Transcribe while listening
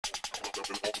So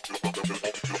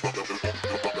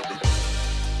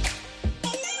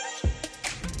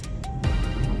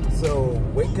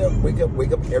wake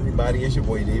up everybody. It's your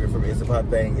boy David from It's a Pop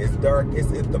Thing. It's dark,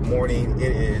 it's in the morning.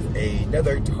 It is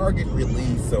another Target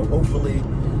release, so hopefully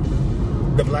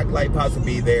the black light pops will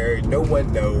be there. No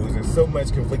one knows. There's so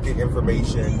much conflicting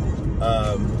information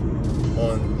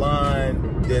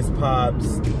online. This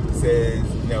pops says,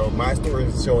 you know, my store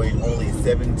is showing only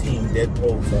 17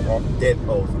 Deadpools for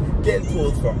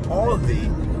all the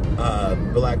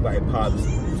black light pops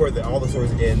for all the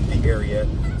stores in the area.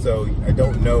 So I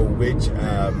don't know which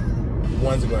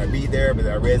ones are going to be there, but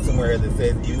I read somewhere that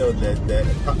says even though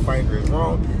the pop finder is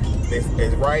wrong, this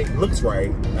is right, looks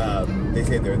right. They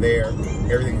say they're there,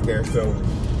 everything's there. So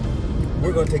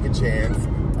we're going to take a chance.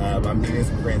 I'm meeting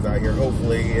some friends out here.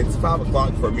 Hopefully it's 5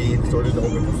 o'clock for me. The store doesn't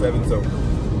open till 7, so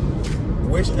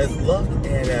wish us luck.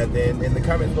 And then in the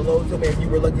comments below, tell me if you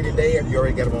were lucky today, if you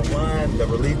already got them online. The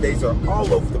release dates are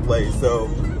all over the place, so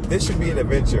this should be an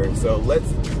adventure. So let's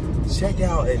check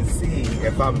out and see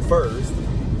if I'm first,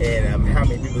 and how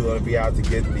many people are going to be out to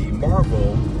get the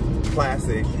Marvel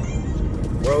Classic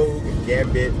Rogue,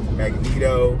 Gambit,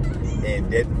 Magneto,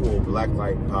 and Deadpool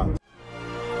Blacklight Pop.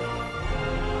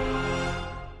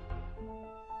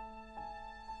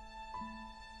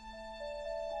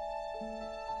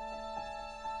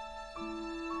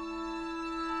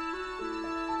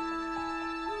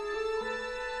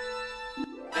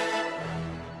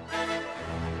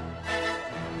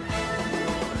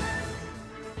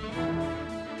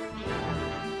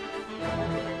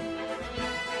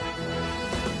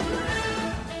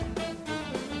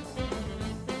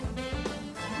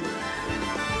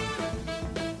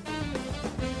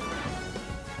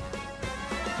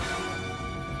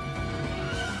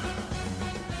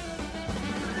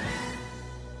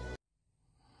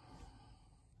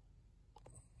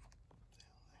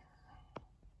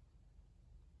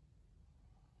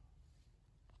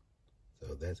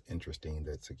 So that's interesting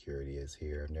that security is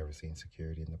here. I've never seen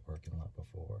security in the parking lot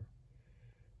before.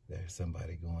 There's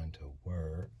somebody going to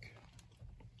work.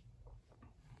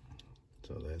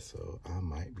 So I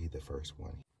might be the first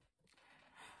one.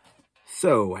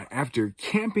 So after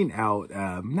camping out,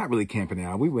 not really camping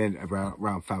out, we went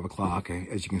around 5 o'clock,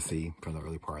 as you can see from the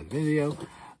early part of the video.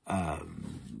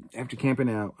 After camping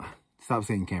out, stop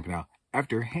saying camping out,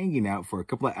 after hanging out for a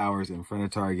couple of hours in front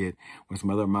of Target with some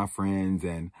other of my friends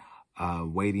and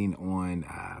waiting on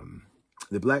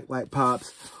the black light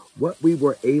pops, what we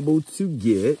were able to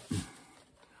get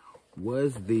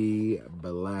was the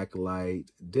black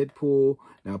light Deadpool.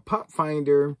 Now Pop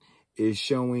Finder is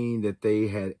showing that they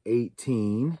had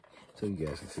 18, so you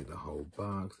guys can see the whole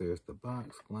box. There's the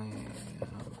box glam,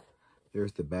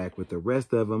 there's the back with the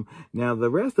rest of them. Now the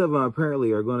rest of them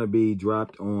apparently are going to be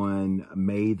dropped on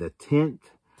May the 10th.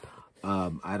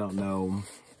 I don't know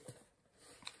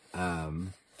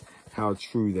how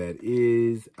true that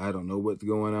is. I don't know what's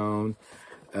going on.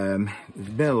 There's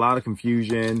been a lot of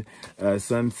confusion.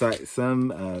 Some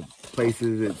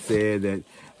places that said that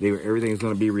everything is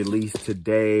going to be released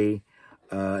today,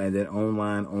 and then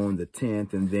online on the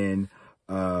 10th, and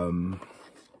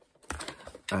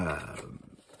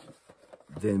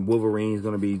then Wolverine's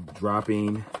going to be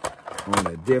dropping on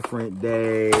a different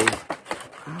day.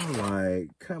 I'm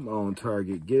like, come on,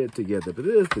 Target, get it together. But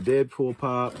this is the Deadpool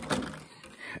pop,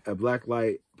 a black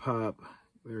light pop.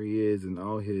 There he is in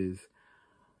all his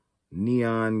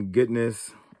neon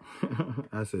goodness.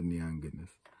 I said neon goodness.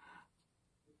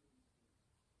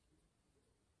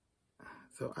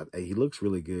 So he looks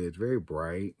really good, very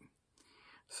bright.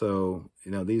 So,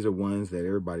 you know, these are ones that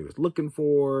everybody was looking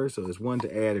for. So there's one to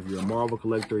add if you're a Marvel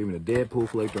collector, even a Deadpool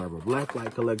collector, or a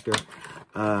Blacklight collector.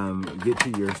 Get to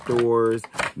your stores.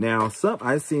 Now,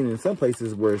 I've seen in some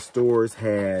places where stores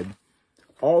had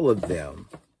all of them,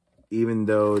 even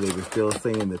though they were still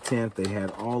saying the 10th, they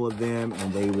had all of them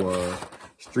and they were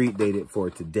street dated for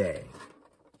today.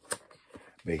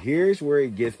 But here's where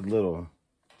it gets a little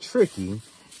tricky,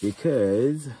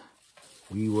 because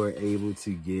we were able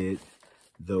to get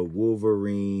the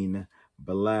Wolverine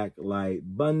Black Light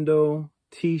Bundle,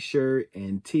 T-shirt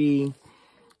and tee,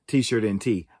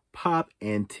 pop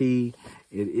and tee.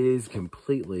 It is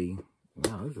completely,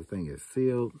 wow, this thing is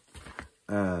sealed.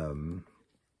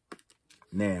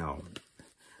 Now,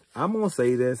 I'm going to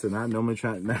say this, and I know I'm not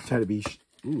trying to be,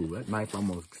 ooh, that knife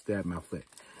almost stabbed my foot.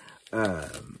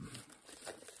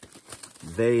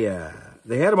 They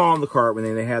had them all on the cart, and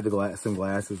then they had some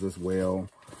glasses as well,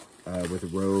 with the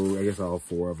Rogue, I guess all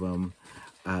 4 of them.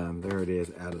 There it is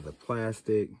out of the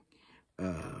plastic.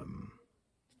 And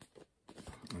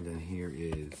then here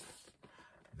is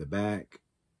the back.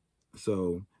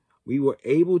 So we were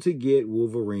able to get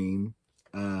Wolverine.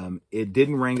 It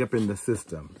didn't ring up in the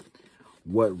system.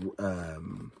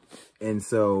 And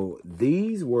so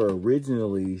these were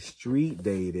originally street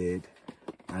dated,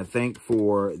 I think,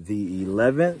 for the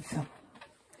 11th.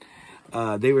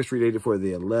 They were street dated for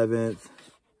the 11th.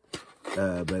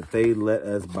 But they let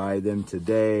us buy them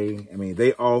today. I mean,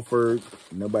 they offered,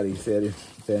 nobody said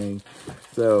anything.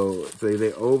 So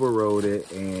they overrode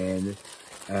it and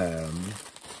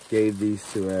gave these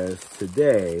to us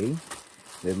today.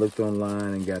 They looked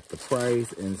online and got the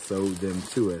price and sold them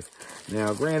to us.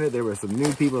 Now, granted, there were some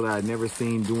new people that I'd never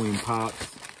seen doing pops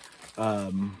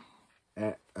on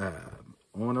a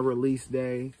release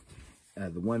day.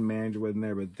 The one manager wasn't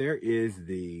there, but there is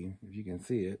the, if you can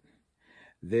see it,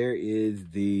 there is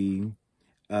the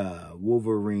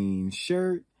Wolverine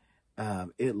shirt.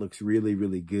 It looks really,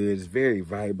 really good. It's very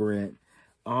vibrant.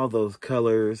 All those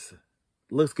colors.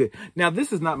 Looks good. Now,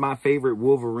 this is not my favorite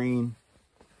Wolverine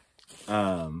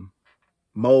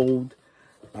mold.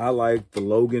 I like the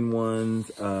Logan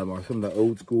ones or some of the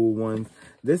old school ones.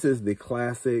 This is the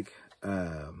classic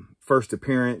first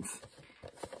appearance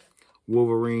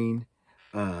Wolverine.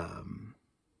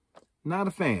 Not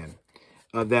a fan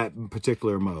of that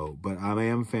particular mode, but I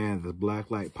am a fan of the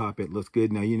blacklight pop. It looks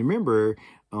good. Now, you remember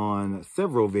on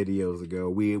several videos ago,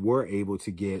 we were able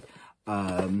to get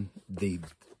the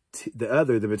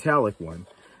metallic one.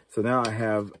 So now I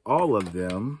have all of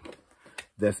them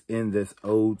that's in this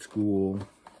old school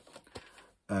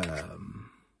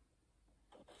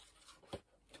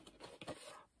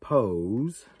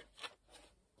pose.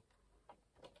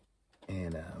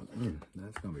 And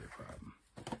that's gonna be a problem.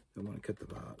 I want to cut the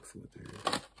box with there.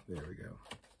 There we go.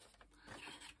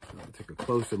 So I'll take a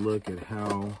closer look at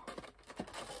how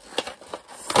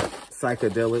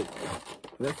psychedelic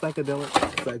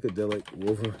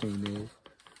Wolverine is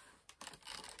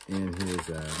in his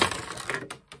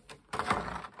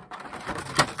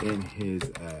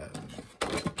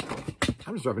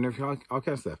I'm just dropping all kinds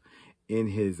of stuff in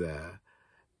his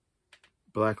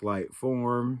blacklight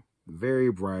form. Very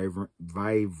vibrant.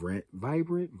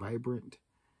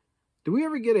 Do we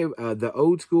ever get the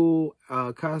old school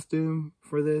costume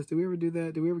for this? Do we ever do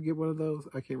that? Do we ever get one of those?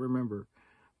 I can't remember.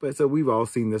 But so we've all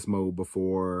seen this mode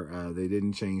before. They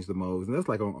didn't change the modes. And that's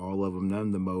like on all of them. None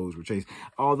of the modes were changed.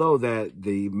 Although that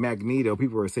the Magneto,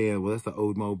 people were saying, well, that's the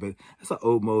old mode. But that's the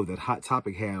old mode that Hot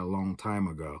Topic had a long time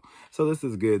ago. So this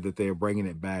is good that they're bringing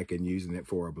it back and using it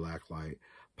for a blacklight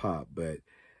pop. But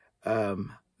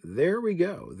there we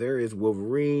go. There is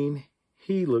Wolverine.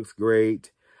 He looks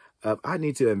great. I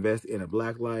need to invest in a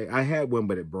blacklight. I had one,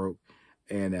 but it broke.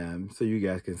 And so you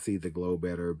guys can see the glow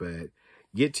better. But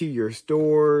get to your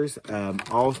stores.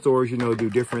 All stores, you know, do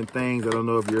different things. I don't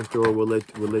know if your store will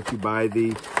let you buy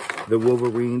the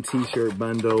Wolverine t-shirt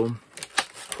bundle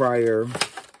prior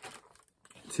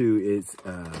to its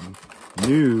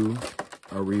new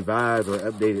or revised or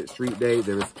updated street date.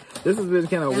 This has been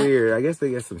kind of weird. I guess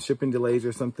they got some shipping delays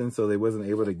or something, so they wasn't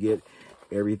able to get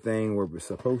everything where it was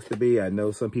supposed to be. I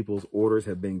know some people's orders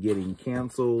have been getting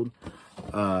canceled,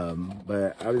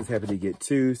 but I was happy to get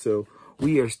two. So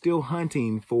we are still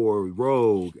hunting for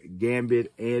Rogue,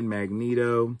 Gambit, and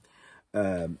Magneto,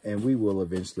 and we will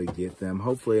eventually get them.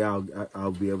 Hopefully,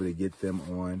 I'll be able to get them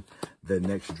on the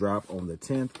next drop on the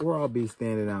 10th, or I'll be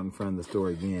standing out in front of the store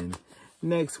again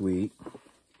next week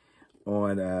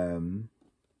on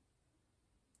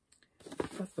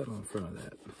what's that on front of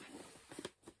that?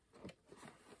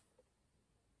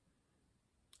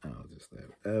 Oh, just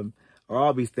that. Or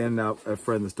I'll be standing out in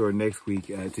front of the store next week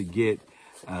to get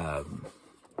the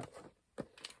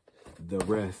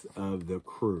rest of the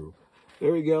crew.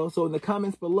 There we go. So in the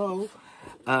comments below,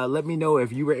 let me know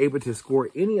if you were able to score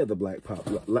any of the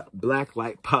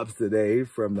blacklight pops today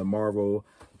from the Marvel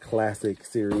Classic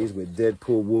series with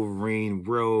Deadpool, Wolverine,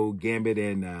 Rogue, Gambit,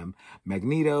 and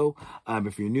Magneto.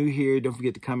 If you're new here, don't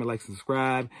forget to comment, like,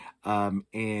 subscribe.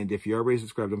 And if you're already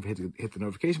subscribed, don't forget to hit the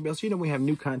notification bell so you know we have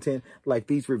new content like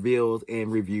these reveals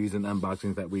and reviews and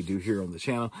unboxings that we do here on the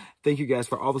channel. Thank you guys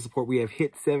for all the support. We have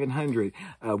hit 700.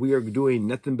 We are doing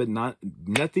nothing but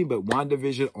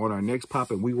WandaVision on our next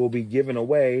pop, and we will be giving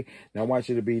away. Now I want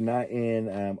you to be not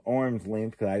in arm's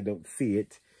length because I don't see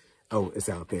it. Oh, it's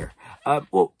out there.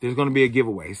 Well, there's going to be a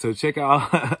giveaway. So check out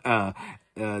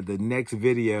the next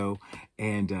video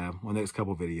and well, next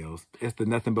couple videos. It's the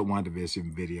Nothing But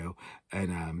WandaVision video.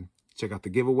 And check out the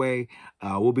giveaway.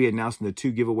 We'll be announcing the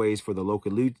 2 giveaways for the Loki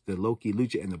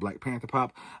Lucha and the Black Panther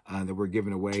pop that we're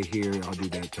giving away here. I'll do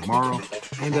that tomorrow.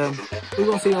 And we're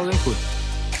going to see you on the next one.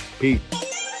 Peace.